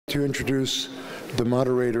to introduce the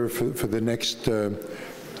moderator for the next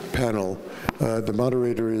panel. The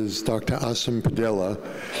moderator is Dr. Aasim Padela,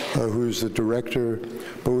 who's the director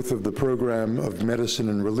both of the Program of Medicine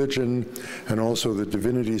and Religion and also the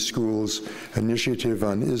Divinity School's Initiative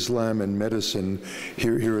on Islam and Medicine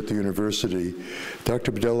here at the university.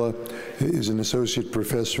 Dr. Padela is an associate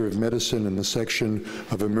professor of medicine in the section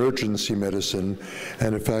of emergency medicine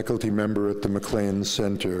and a faculty member at the MacLean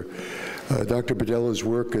Center. Dr. Padela's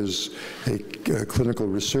work as a clinical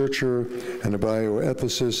researcher and a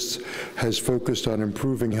bioethicist has focused on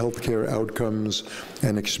improving healthcare outcomes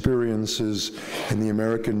and experiences in the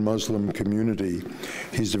American Muslim community.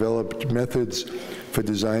 He's developed methods for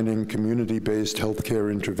designing community-based healthcare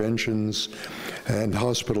interventions and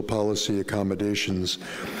hospital policy accommodations.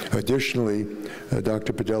 Additionally,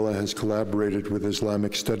 Dr. Padela has collaborated with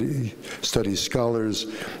Islamic study scholars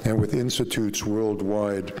and with institutes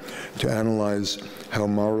worldwide to analyze how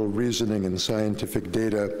moral reasoning and scientific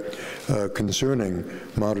data concerning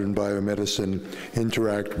modern biomedicine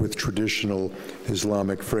interact with traditional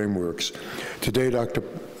Islamic frameworks. Today, Dr.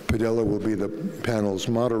 Padela will be the panel's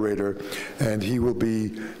moderator, and he will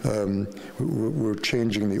be, we're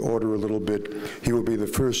changing the order a little bit, he will be the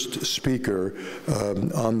first speaker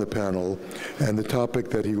on the panel, and the topic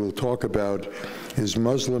that he will talk about is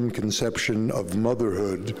Muslim conception of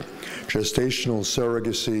motherhood, gestational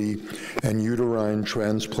surrogacy, and uterine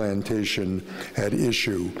transplantation at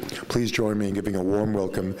issue. Please join me in giving a warm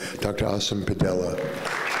welcome, Dr. Aasim Padela.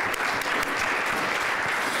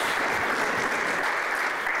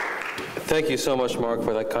 Thank you so much, Mark,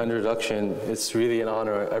 for that kind introduction. It's really an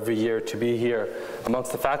honor every year to be here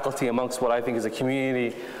amongst the faculty, amongst what I think is a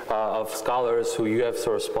community of scholars who you have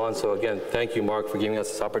to respond. So again, thank you, Mark, for giving us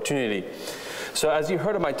this opportunity. So as you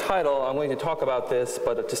heard of my title, I'm going to talk about this,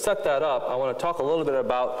 but to set that up, I want to talk a little bit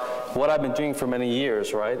about what I've been doing for many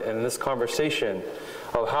years, right? And in this conversation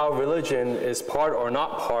of how religion is part or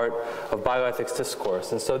not part of bioethics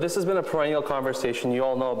discourse. And so this has been a perennial conversation. You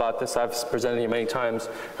all know about this. I've presented here many times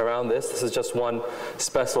around this. This is just one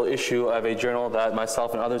special issue of a journal that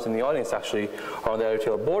myself and others in the audience actually are on the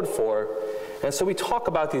editorial board for. And so we talk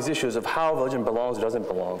about these issues of how religion belongs or doesn't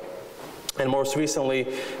belong. And most recently,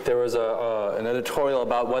 there was an editorial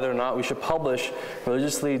about whether or not we should publish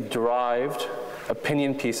religiously derived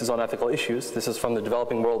opinion pieces on ethical issues. This is from the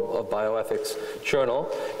Developing World of Bioethics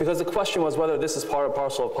journal, because the question was whether this is part and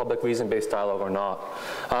parcel of public reason-based dialogue or not.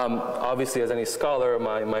 Obviously, as any scholar,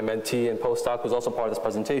 my mentee and postdoc was also part of this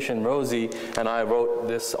presentation, Rosie, and I wrote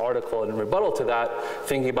this article in rebuttal to that,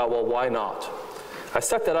 thinking about, well, why not? I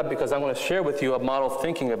set that up because I'm going to share with you a model of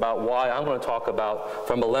thinking about why I'm going to talk about,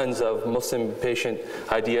 from a lens of Muslim patient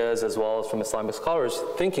ideas as well as from Islamic scholars,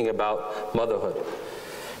 thinking about motherhood.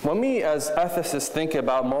 When we as ethicists think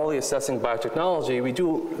about morally assessing biotechnology, we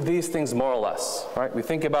do these things more or less, right? We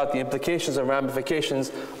think about the implications and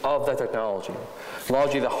ramifications of that technology,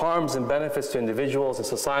 largely the harms and benefits to individuals and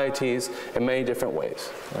societies in many different ways,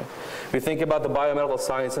 right? We think about the biomedical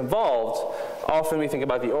science involved. Often we think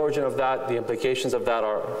about the origin of that, the implications of that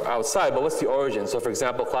are outside, but what's the origin? So for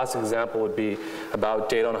example, a classic example would be about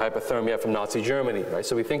data on hypothermia from Nazi Germany, right?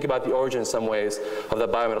 So we think about the origin in some ways of the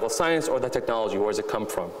biomedical science or the technology, where does it come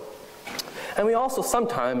from? And we also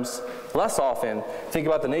sometimes, less often, think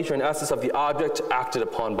about the nature and essence of the object acted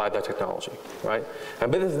upon by that technology, right?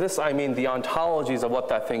 And by this I mean the ontologies of what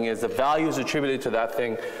that thing is, the values attributed to that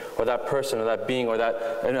thing or that person or that being or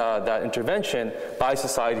that intervention by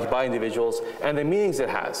society, by individuals, and the meanings it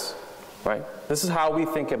has, right? This is how we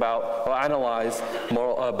think about or analyze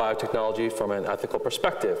moral biotechnology from an ethical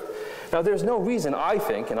perspective. Now, there's no reason, I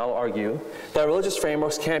think, and I'll argue, that religious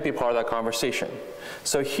frameworks can't be part of that conversation.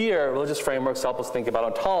 So here, religious frameworks help us think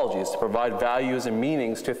about ontologies to provide values and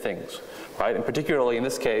meanings to things, right? And particularly in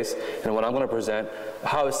this case, and what I'm going to present,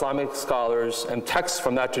 how Islamic scholars and texts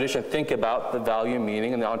from that tradition think about the value,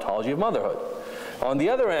 meaning, and the ontology of motherhood. On the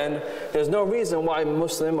other end, there's no reason why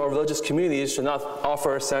Muslim or religious communities should not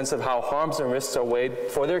offer a sense of how harms and risks are weighed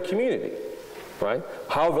for their community, right?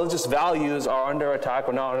 How religious values are under attack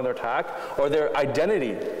or not under attack, or their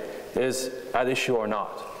identity is at issue or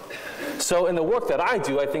not. So in the work that I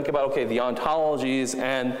do, I think about, okay, the ontologies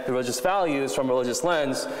and the religious values from a religious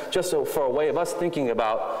lens, just for a way of us thinking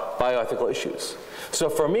about bioethical issues. So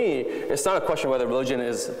for me, it's not a question whether religion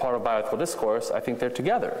is part of bioethical discourse. I think they're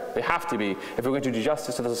together. They have to be if we're going to do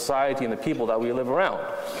justice to the society and the people that we live around.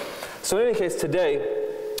 So in any case, today,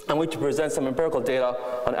 I'm going to present some empirical data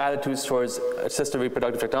on attitudes towards assisted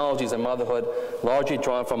reproductive technologies and motherhood, largely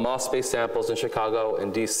drawn from mosque-based samples in Chicago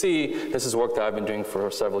and DC. This is work that I've been doing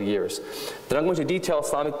for several years. Then I'm going to detail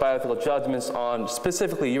Islamic bioethical judgments on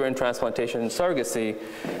specifically uterine transplantation and surrogacy.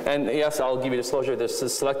 And yes, I'll give you disclosure, this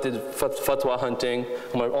is selected fatwa hunting.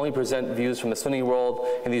 I'm going to only present views from the Sunni world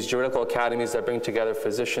in these juridical academies that bring together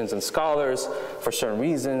physicians and scholars for certain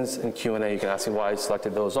reasons. In Q&A, you can ask me why I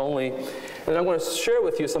selected those only. And I'm going to share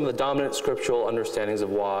with you some of the dominant scriptural understandings of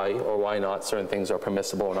why or why not certain things are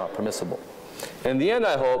permissible or not permissible. In the end,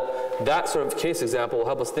 I hope that sort of case example will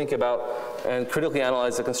help us think about and critically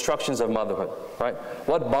analyze the constructions of motherhood, right?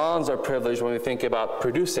 What bonds are privileged when we think about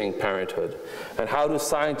producing parenthood? And how do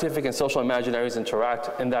scientific and social imaginaries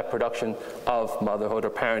interact in that production of motherhood or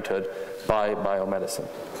parenthood by biomedicine?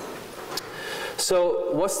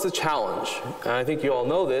 So what's the challenge? And I think you all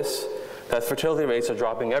know this, that fertility rates are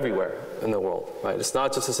dropping everywhere in the world, right? It's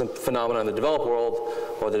not just a phenomenon in the developed world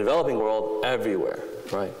or the developing world, everywhere,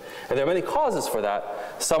 right? And there are many causes for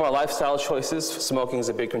that. Some are lifestyle choices. Smoking is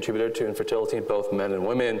a big contributor to infertility in both men and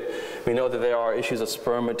women. We know that there are issues of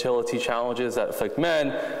sperm motility challenges that affect men.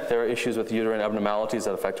 There are issues with uterine abnormalities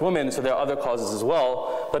that affect women. So there are other causes as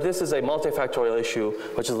well. But this is a multifactorial issue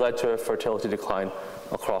which has led to a fertility decline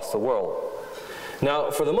across the world.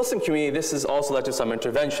 Now, for the Muslim community, this has also led to some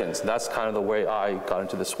interventions. That's kind of the way I got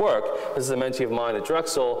into this work. This is a mentee of mine at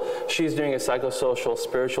Drexel. She's doing a psychosocial,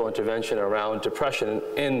 spiritual intervention around depression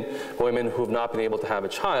in women who have not been able to have a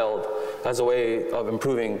child as a way of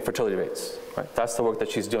improving fertility rates. Right? That's the work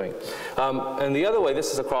that she's doing. And the other way,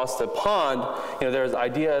 this is across the pond, there's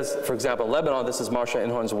ideas, for example, in Lebanon, this is Marsha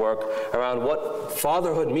Inhorn's work around what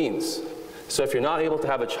fatherhood means. So if you're not able to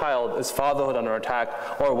have a child, is fatherhood under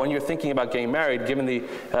attack? Or when you're thinking about getting married, given the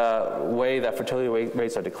way that fertility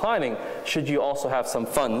rates are declining, should you also have some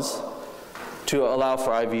funds to allow for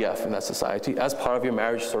IVF in that society as part of your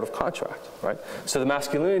marriage sort of contract, right? So the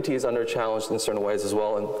masculinity is under challenge in certain ways as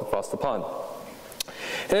well and across the pond.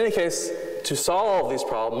 In any case, to solve all of these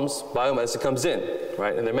problems, biomedicine comes in,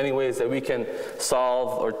 right? And there are many ways that we can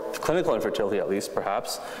solve, or clinical infertility at least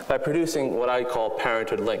perhaps, by producing what I call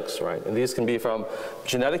parenthood links, right? And these can be from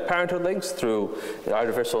genetic parenthood links through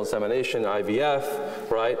artificial insemination, IVF,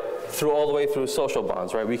 right? Through all the way through social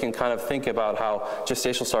bonds, right? We can kind of think about how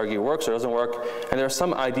gestational surrogacy works or doesn't work, and there are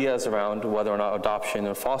some ideas around whether or not adoption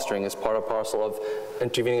and fostering is part and parcel of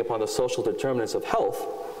intervening upon the social determinants of health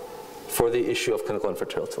for the issue of clinical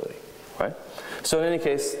infertility, right? So in any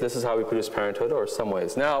case, this is how we produce parenthood, or some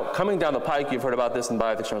ways. Now, coming down the pike, you've heard about this in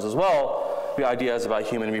bioethics journals as well, the ideas about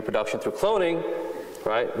human reproduction through cloning,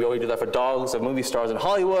 right? We already do that for dogs of movie stars in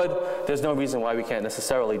Hollywood. There's no reason why we can't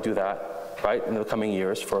necessarily do that, right, in the coming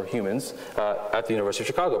years for humans at the University of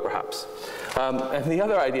Chicago, perhaps. And the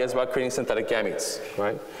other idea is about creating synthetic gametes,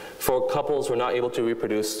 right? For couples who are not able to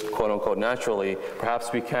reproduce, quote unquote, naturally,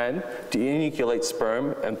 perhaps we can deinoculate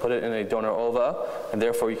sperm and put it in a donor ova, and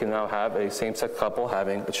therefore you can now have a same-sex couple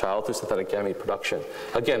having a child through synthetic gamete production.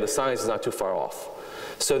 Again, the science is not too far off.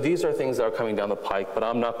 So these are things that are coming down the pike, but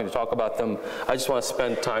I'm not going to talk about them. I just want to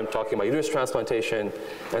spend time talking about uterus transplantation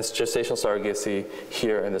and gestational surrogacy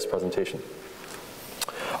here in this presentation.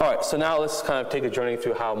 All right, so now let's kind of take a journey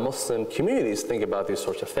through how Muslim communities think about these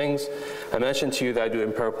sorts of things. I mentioned to you that I do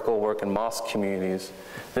empirical work in mosque communities.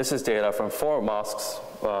 This is data from 4 mosques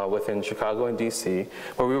within Chicago and DC,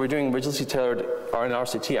 where we were doing rigorously tailored, or an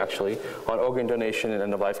RCT actually, on organ donation and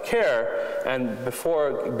end-of-life care. And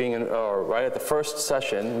before being in, or right at the first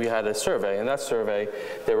session, we had a survey. In that survey,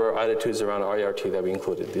 there were attitudes around RERT that we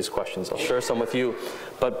included, these questions. I'll share some with you,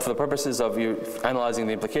 but for the purposes of you analyzing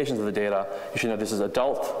the implications of the data, you should know this is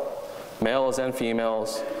adult, males and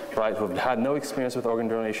females, right, who have had no experience with organ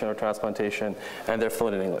donation or transplantation, and they're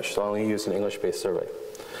fluent in English, so I only used an English-based survey.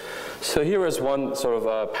 So here is one sort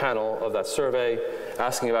of panel of that survey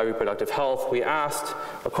asking about reproductive health. We asked,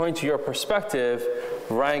 according to your perspective,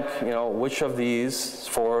 rank, which of these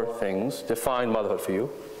 4 things define motherhood for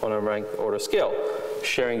you on a rank order scale.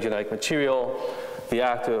 Sharing genetic material, the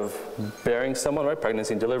act of bearing someone, right,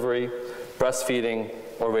 pregnancy and delivery, breastfeeding,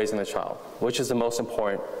 or raising the child. Which is the most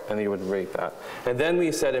important, and you would rate that. And then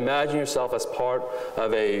we said, imagine yourself as part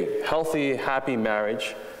of a healthy, happy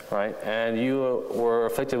marriage, right? And you were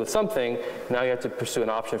afflicted with something, now you have to pursue an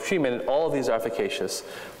option of treatment, and all of these are efficacious.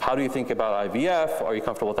 How do you think about IVF? Are you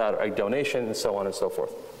comfortable with that? Egg donation, and so on and so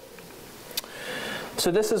forth.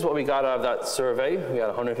 So this is what we got out of that survey. We had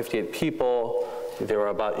 158 people. There were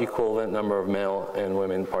about equivalent number of male and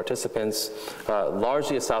women participants,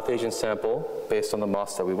 largely a South Asian sample based on the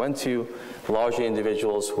mosque that we went to, largely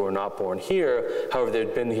individuals who were not born here. However,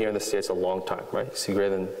 they'd been here in the States a long time, right? You see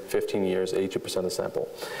greater than 15 years, 82% of the sample.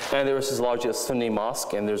 And this is largely a Sunni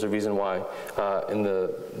mosque, and there's a reason why in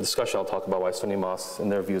the discussion I'll talk about why Sunni mosques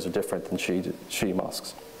and their views are different than Shi'i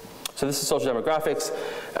mosques. So this is social demographics.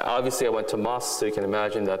 Obviously, I went to mosques, so you can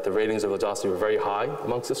imagine that the ratings of religiosity were very high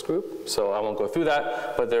amongst this group. So I won't go through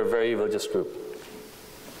that, but they're a very religious group.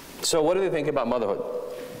 So what do they think about motherhood?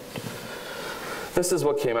 This is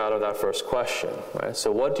what came out of that first question, right?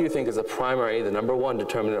 So what do you think is the number one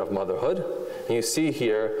determinant of motherhood? And you see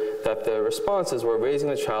here that the responses were raising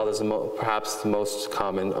the child is perhaps the most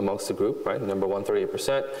common amongst the group, right? Number one,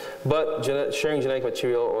 38%. But sharing genetic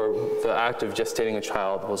material or the act of gestating a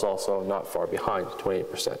child was also not far behind,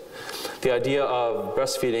 28%. The idea of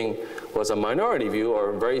breastfeeding was a minority view,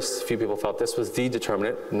 or very few people felt this was the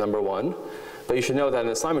determinant, number one. But you should know that in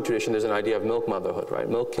the Islamic tradition, there's an idea of milk motherhood, right?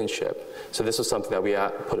 Milk kinship. So this was something that we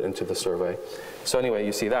put into the survey. So anyway,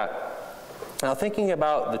 you see that. Now thinking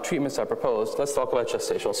about the treatments I proposed, let's talk about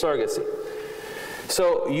gestational surrogacy.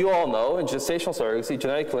 So you all know in gestational surrogacy,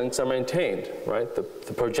 genetic links are maintained, right? The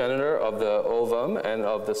progenitor of the ovum and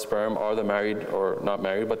of the sperm are the married, or not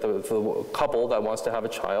married, but the couple that wants to have a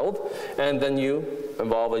child. And then you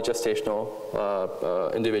involve a gestational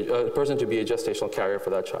person to be a gestational carrier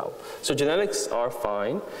for that child. So genetics are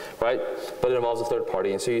fine, right? But it involves a third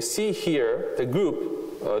party. And so you see here, the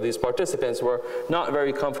group, these participants were not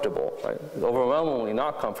very comfortable, right? Overwhelmingly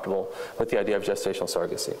not comfortable with the idea of gestational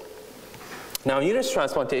surrogacy. Now, in uterus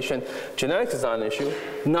transplantation, genetics is not an issue,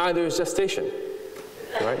 neither is gestation.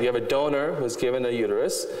 Right? You have a donor who's given a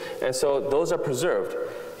uterus, and so those are preserved.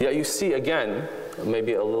 Yet you see, again,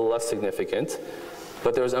 maybe a little less significant,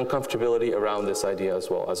 but there's uncomfortability around this idea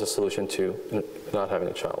as well as a solution to not having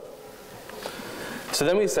a child. So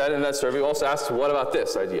then we said in that survey, we also asked, what about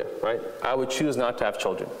this idea, right? I would choose not to have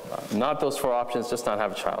children. Not those four options, just not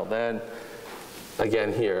have a child. Then,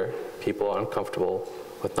 again here, people are uncomfortable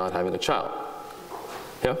with not having a child.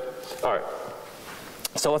 Yeah? All right.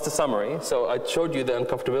 So what's the summary? So I showed you the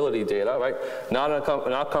uncomfortability data, right?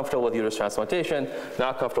 Not comfortable with uterus transplantation,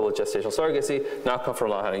 not comfortable with gestational surrogacy, not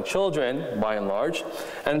comfortable not having children, by and large.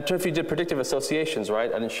 And if you did predictive associations,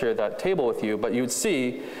 right? I didn't share that table with you, but you would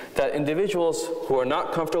see that individuals who are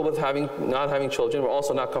not comfortable with not having children were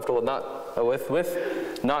also not comfortable with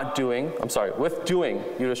doing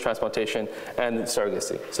uterus transplantation and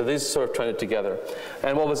surrogacy. So these sort of trended together.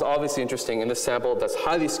 And what was obviously interesting in this sample that's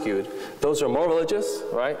highly skewed, those are more religious,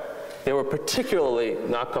 right? They were particularly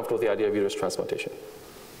not comfortable with the idea of uterus transplantation,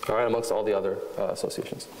 all right, amongst all the other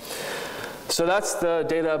associations. So that's the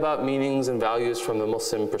data about meanings and values from the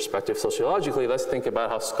Muslim perspective sociologically. Let's think about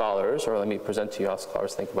how scholars, or let me present to you how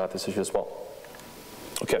scholars think about this issue as well.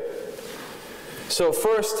 Okay. So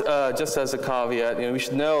first, just as a caveat, we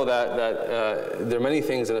should know that there are many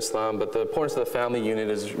things in Islam, but the importance of the family unit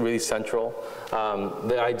is really central.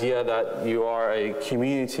 The idea that you are a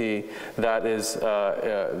community that is,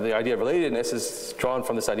 the idea of relatedness is drawn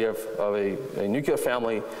from this idea of a nuclear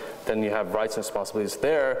family. Then you have rights and responsibilities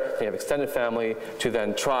there. You have extended family, to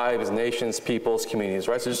then tribes, nations, peoples, communities,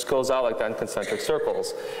 right? So it just goes out like that in concentric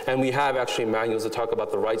circles. And we have actually manuals that talk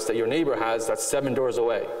about the rights that your neighbor has that's 7 doors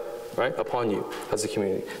away, right, upon you as a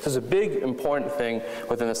community. So it's a big, important thing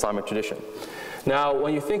within the Islamic tradition. Now,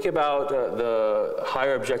 when you think about the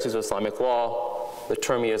higher objectives of Islamic law, the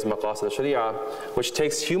term is maqasid al-sharia, which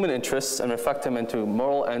takes human interests and reflect them into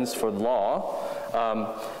moral ends for the law,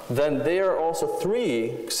 then there are also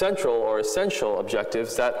 3 central or essential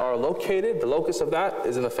objectives that are located, the locus of that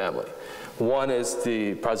is in the family. One is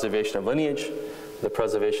the preservation of lineage, the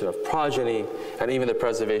preservation of progeny, and even the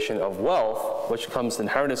preservation of wealth, which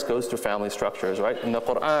inheritance goes through family structures, right? In the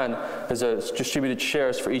Quran, there's a distributed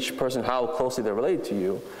shares for each person, how closely they're related to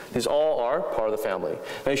you. These all are part of the family.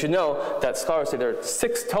 Now you should know that scholars say there are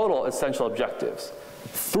 6 total essential objectives.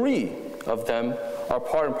 3 of them are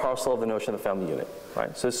part and parcel of the notion of the family unit,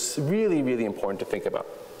 right? So it's really, really important to think about.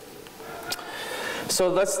 So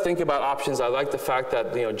let's think about options. I like the fact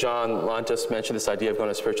that John Lantis mentioned this idea of going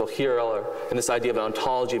to spiritual hero, and this idea of an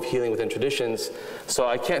ontology of healing within traditions. So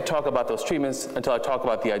I can't talk about those treatments until I talk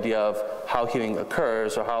about the idea of how healing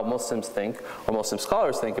occurs, or how Muslims think, or Muslim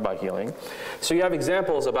scholars think about healing. So you have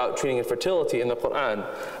examples about treating infertility in the Quran.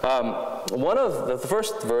 One of the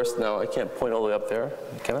first verse, now I can't point all the way up there,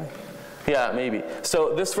 can I? Yeah, maybe.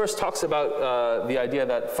 So this verse talks about the idea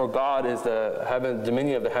that for God is the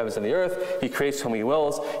dominion of the heavens and the earth. He creates whom He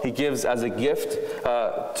wills. He gives as a gift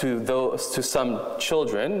to some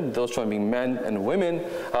children, those children being men and women,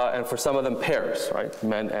 and for some of them pairs, right?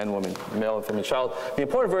 Men and women, male and female child. The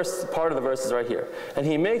important part of the verse is right here. And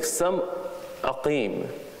He makes some aqim,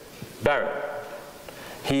 barren.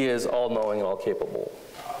 He is all-knowing and all-capable.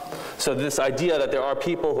 So this idea that there are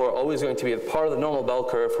people who are always going to be a part of the normal bell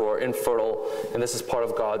curve who are infertile, and this is part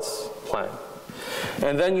of God's plan.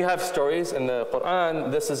 And then you have stories in the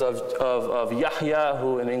Quran. This is of Yahya,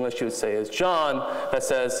 who in English you would say is John, that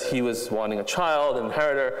says he was wanting a child, an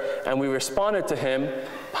inheritor, and we responded to him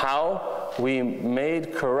how we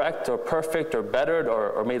made correct or perfect or bettered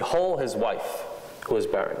or made whole his wife, who was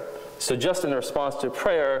barren. So just in response to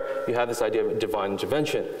prayer, you have this idea of divine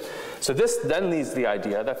intervention. So this then leads to the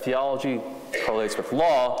idea that theology correlates with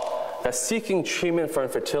law, that seeking treatment for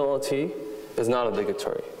infertility is not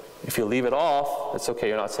obligatory. If you leave it off, it's okay,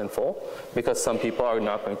 you're not sinful, because some people are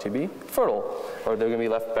not going to be fertile, or they're going to be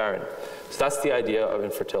left barren. So that's the idea of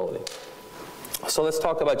infertility. So let's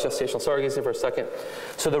talk about gestational surrogacy for a second.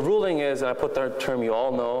 So the ruling is, and I put that term you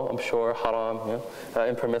all know, I'm sure, haram,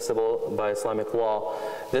 impermissible by Islamic law.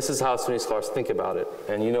 This is how Sunni scholars think about it.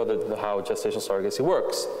 And you know how gestational surrogacy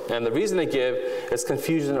works. And the reason they give is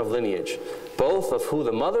confusion of lineage, both of who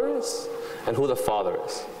the mother is and who the father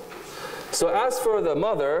is. So as for the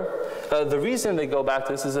mother, the reason they go back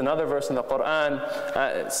to this is another verse in the Quran.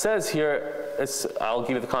 It says here, I'll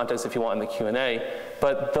give you the context if you want in the Q&A,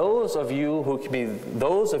 but those of you who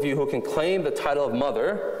can claim the title of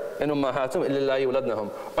mother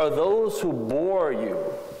are those who bore you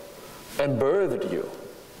and birthed you.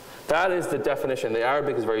 That is the definition. The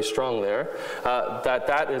Arabic is very strong there,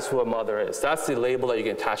 that is who a mother is. That's the label that you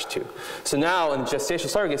can attach to. So now in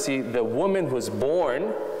gestational surrogacy, the woman who is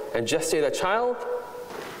born and gestated a child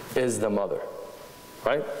is the mother,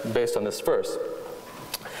 right? Based on this verse.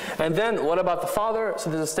 And then what about the father? So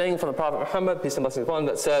there's a saying from the Prophet Muhammad, peace and blessings upon him,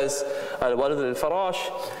 that says,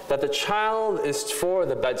 that the child is for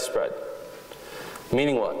the bedspread.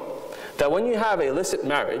 Meaning what? That when you have a illicit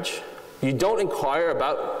marriage, you don't inquire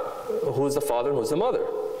about who's the father and who's the mother.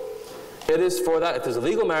 It is for that. If there's a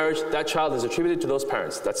legal marriage, that child is attributed to those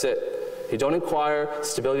parents. That's it. You don't inquire.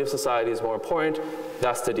 Stability of society is more important.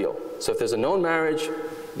 That's the deal. So if there's a known marriage,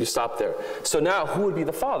 you stop there. So now, who would be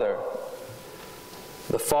the father?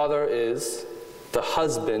 The father is the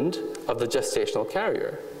husband of the gestational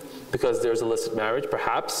carrier, because there's illicit marriage,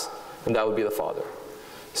 perhaps, and that would be the father.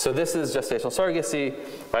 So this is gestational surrogacy,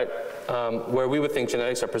 right? Where we would think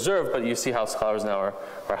genetics are preserved, but you see how scholars now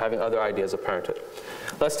are having other ideas of parenthood.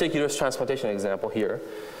 Let's take uterus transplantation example here.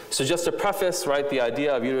 So just to preface, right, the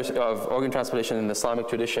idea of organ transplantation in the Islamic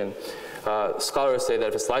tradition, scholars say that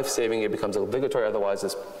if it's life-saving, it becomes obligatory, otherwise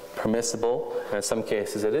it's permissible, and in some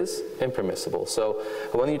cases it is impermissible. So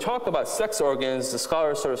when you talk about sex organs, the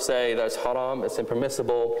scholars sort of say that it's haram, it's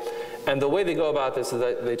impermissible, and the way they go about this is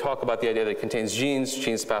that they talk about the idea that it contains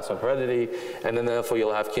genes pass on heredity, and then therefore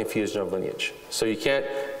you'll have confusion of lineage. So you can't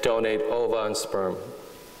donate ova and sperm,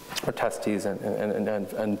 or testes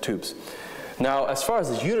and tubes. Now, as far as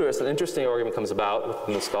the uterus, an interesting argument comes about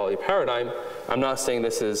within the scholarly paradigm. I'm not saying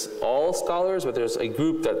this is all scholars, but there's a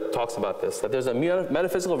group that talks about this, that there's a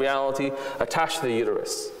metaphysical reality attached to the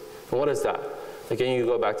uterus. And what is that? Again, you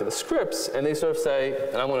go back to the scripts, and they sort of say,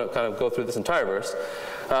 and I'm going to kind of go through this entire verse,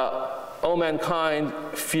 O mankind,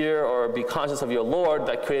 fear or be conscious of your Lord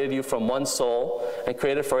that created you from one soul and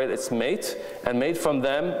created for it its mate and made from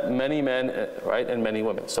them many men, right, and many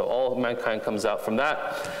women. So all mankind comes out from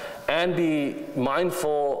that. And be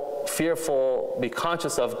mindful, fearful, be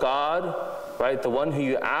conscious of God, right, the one who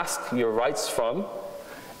you ask your rights from,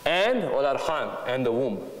 and wal-arham, and the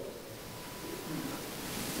womb.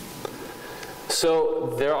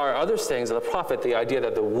 So there are other sayings of the Prophet, the idea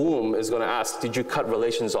that the womb is going to ask, did you cut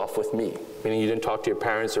relations off with me? Meaning you didn't talk to your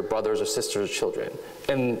parents or brothers or sisters or children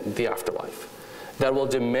in the afterlife. That will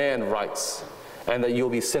demand rights, and that you'll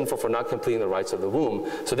be sinful for not completing the rights of the womb.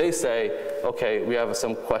 So they say, okay, we have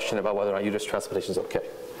some question about whether or not uterus transplantation is okay.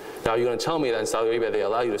 Now you're going to tell me that in Saudi Arabia they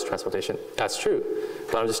allow uterus transplantation. That's true.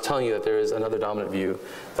 But I'm just telling you that there is another dominant view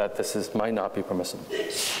that this might not be permissible.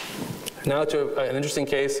 Now to an interesting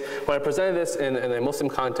case. When I presented this in a Muslim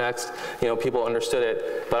context, people understood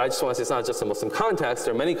it, but I just want to say it's not just a Muslim context.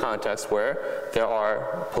 There are many contexts where there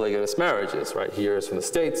are polygamous marriages, right? Here is from the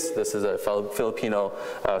States. This is a Filipino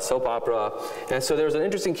soap opera. And so there was an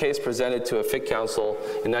interesting case presented to a fiqh council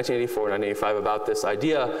in 1984 and 1985 about this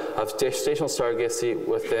idea of gestational surrogacy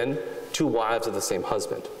within two wives of the same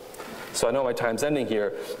husband. So I know my time's ending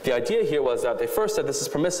here. The idea here was that they first said this is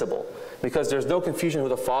permissible because there's no confusion who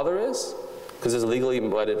the father is, because it's legally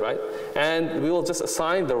wedded, right? And we will just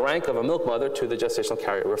assign the rank of a milk mother to the gestational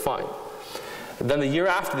carrier. We're fine. Then the year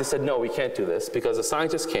after, they said, no, we can't do this because the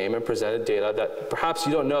scientists came and presented data that perhaps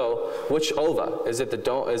you don't know which ova. Is it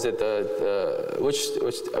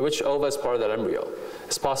which ova is part of that embryo?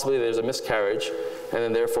 It's possibly there's a miscarriage, and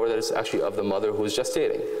then therefore that it's actually of the mother who is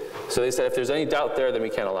gestating. So they said if there's any doubt there, then we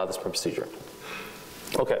can't allow this procedure.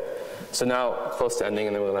 Okay. So now, close to ending,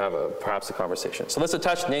 and then we're going to have perhaps a conversation. So let's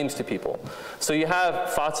attach names to people. So you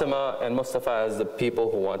have Fatima and Mustafa as the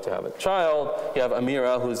people who want to have a child. You have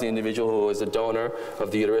Amira, who's the individual who is the donor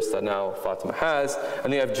of the uterus that now Fatima has.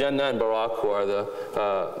 And you have Jannah and Barak, who are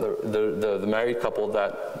the married couple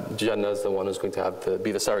that Jannah is the one who's going to have to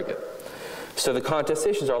be the surrogate. So the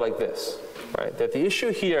contestations are like this, right? That the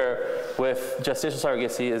issue here with gestational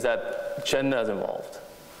surrogacy is that Jannah is involved.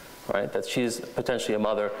 Right, that she's potentially a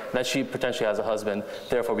mother, that she potentially has a husband,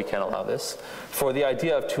 therefore we can't allow this. For the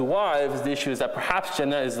idea of two wives, the issue is that perhaps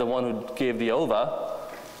Jannah is the one who gave the ova,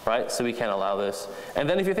 right, so we can't allow this. And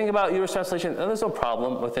then if you think about uterus transplantation, then there's no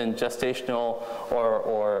problem within gestational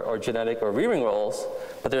or genetic or rearing roles,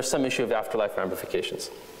 but there's some issue of afterlife ramifications,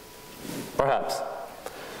 perhaps.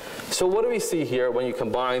 So what do we see here when you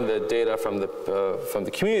combine the data from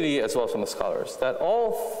the community as well as from the scholars? That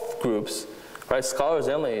all groups, right, scholars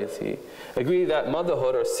and laity, agree that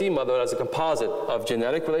motherhood, or see motherhood as a composite of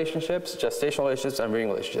genetic relationships, gestational relationships, and rearing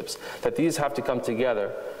relationships, that these have to come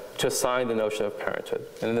together to assign the notion of parenthood.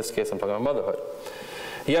 And in this case, I'm talking about motherhood.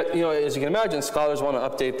 Yet, you know, as you can imagine, scholars want to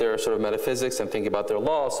update their sort of metaphysics and think about their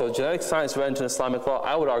law. So genetic science read into Islamic law,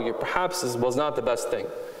 I would argue, perhaps was not the best thing.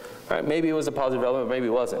 Right? Maybe it was a positive element, maybe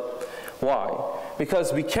it wasn't. Why?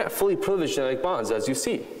 Because we can't fully privilege genetic bonds, as you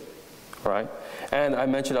see. Right? And I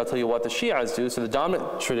mentioned, I'll tell you what the Shias do. So the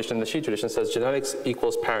dominant tradition, the Shia tradition, says genetics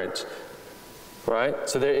equals parent. Right?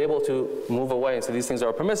 So they're able to move away and say these things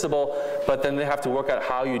are permissible, but then they have to work out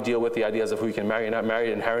how you deal with the ideas of who you can marry and not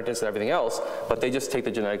marry, inheritance and everything else, but they just take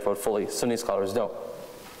the genetic vote fully. Sunni scholars don't.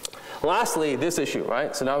 Lastly, this issue,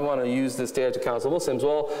 right? So now we want to use this data to counsel Muslims.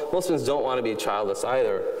 Well, Muslims don't want to be childless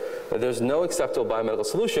either. But there's no acceptable biomedical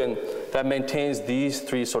solution that maintains these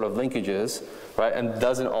three sort of linkages, right, and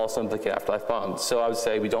doesn't also implicate afterlife bonds. So I would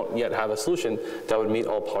say we don't yet have a solution that would meet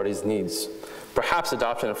all parties' needs. Perhaps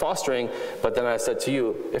adoption and fostering, but then I said to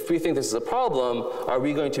you, if we think this is a problem, are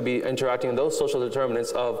we going to be interacting in those social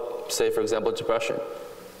determinants of, say, for example, depression?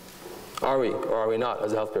 Are we, or are we not,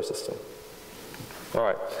 as a healthcare system? All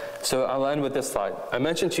right, so I'll end with this slide. I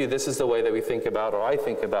mentioned to you this is the way that we think about, or I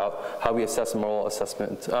think about, how we assess moral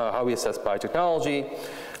assessment, how we assess biotechnology,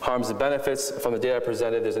 harms and benefits. From the data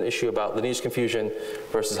presented, there's an issue about lineage confusion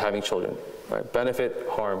versus having children, right? Benefit,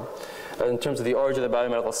 harm. In terms of the origin of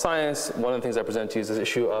biomedical science, one of the things I present to you is this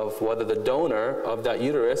issue of whether the donor of that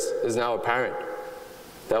uterus is now a parent.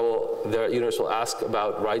 Their uterus will ask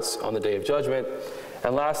about rights on the day of judgment.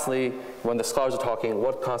 And lastly, when the scholars are talking,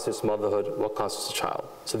 what constitutes motherhood, what constitutes a child?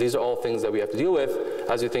 So these are all things that we have to deal with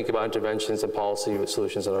as we think about interventions and policy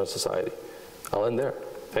solutions in our society. I'll end there.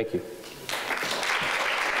 Thank you.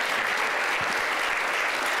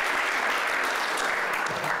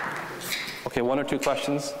 Okay, one or two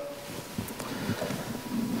questions?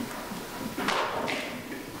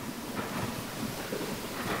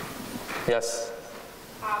 Yes?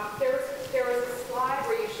 There was a slide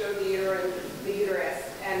where you showed the uterus,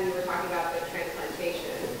 and you were talking about the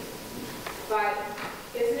transplantation. But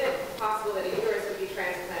isn't it possible that a uterus would be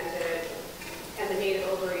transplanted and the native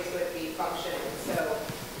ovaries would be functioning? So,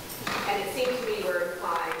 and it seemed to me your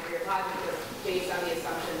logic was based on the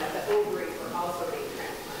assumption that the ovaries were also being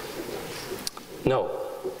transplanted. No.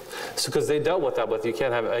 So because they dealt with that, but you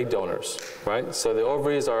can't have egg donors, right? So the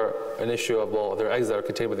ovaries are an issue of, well, there are eggs that are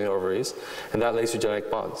contained within the ovaries, and that leads to genetic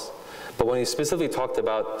bonds. But when he specifically talked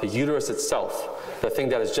about the uterus itself, the thing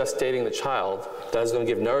that is gestating the child, that is going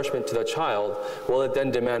to give nourishment to the child, will it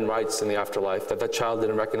then demand rights in the afterlife that that child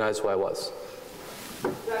didn't recognize who I was?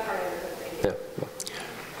 Yeah.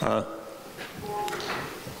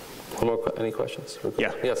 One more, any questions?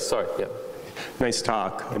 Yeah. Yes, sorry, yeah. Nice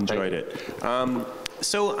talk, enjoyed it.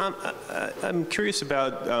 So I'm curious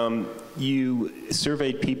about, you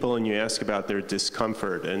surveyed people and you asked about their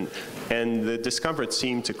discomfort, and the discomfort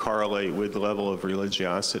seemed to correlate with the level of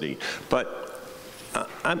religiosity. But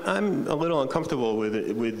I'm a little uncomfortable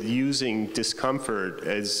with using discomfort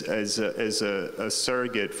as a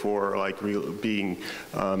surrogate for like being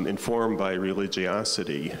informed by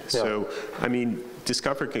religiosity. Yeah. So, I mean,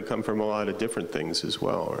 discomfort can come from a lot of different things as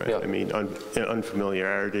well, right? Yeah. I mean,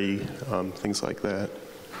 unfamiliarity, things like that.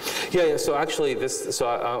 Yeah, so actually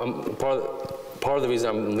part of the reason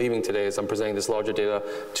I'm leaving today is I'm presenting this larger data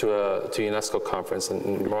to a UNESCO conference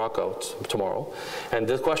in Morocco tomorrow. And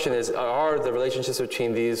the question is, are the relationships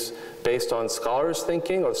between these based on scholars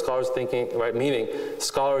thinking, or scholars thinking, right, meaning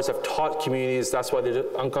scholars have taught communities that's why they're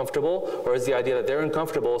uncomfortable, or is the idea that they're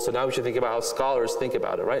uncomfortable, so now we should think about how scholars think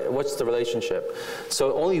about it, right? What's the relationship?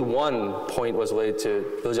 So only one point was related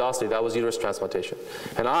to religiosity, that was uterus transplantation.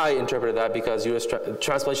 And I interpreted that because uterus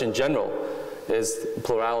transplantation in general is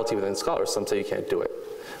plurality within scholars. Some say you can't do it.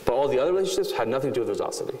 But all the other relationships had nothing to do with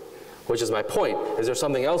religiosity, which is my point. Is there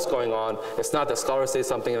something else going on? It's not that scholars say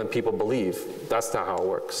something and then people believe. That's not how it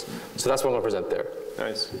works. So that's what I'm going to present there.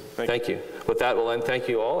 Nice. Thank you. With that, we'll end. Thank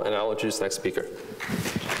you all, and I'll introduce the next speaker.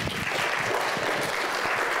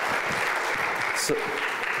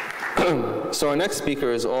 So our next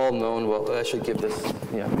speaker is all known. Well, I should give this.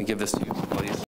 Yeah, let me give this to you, please.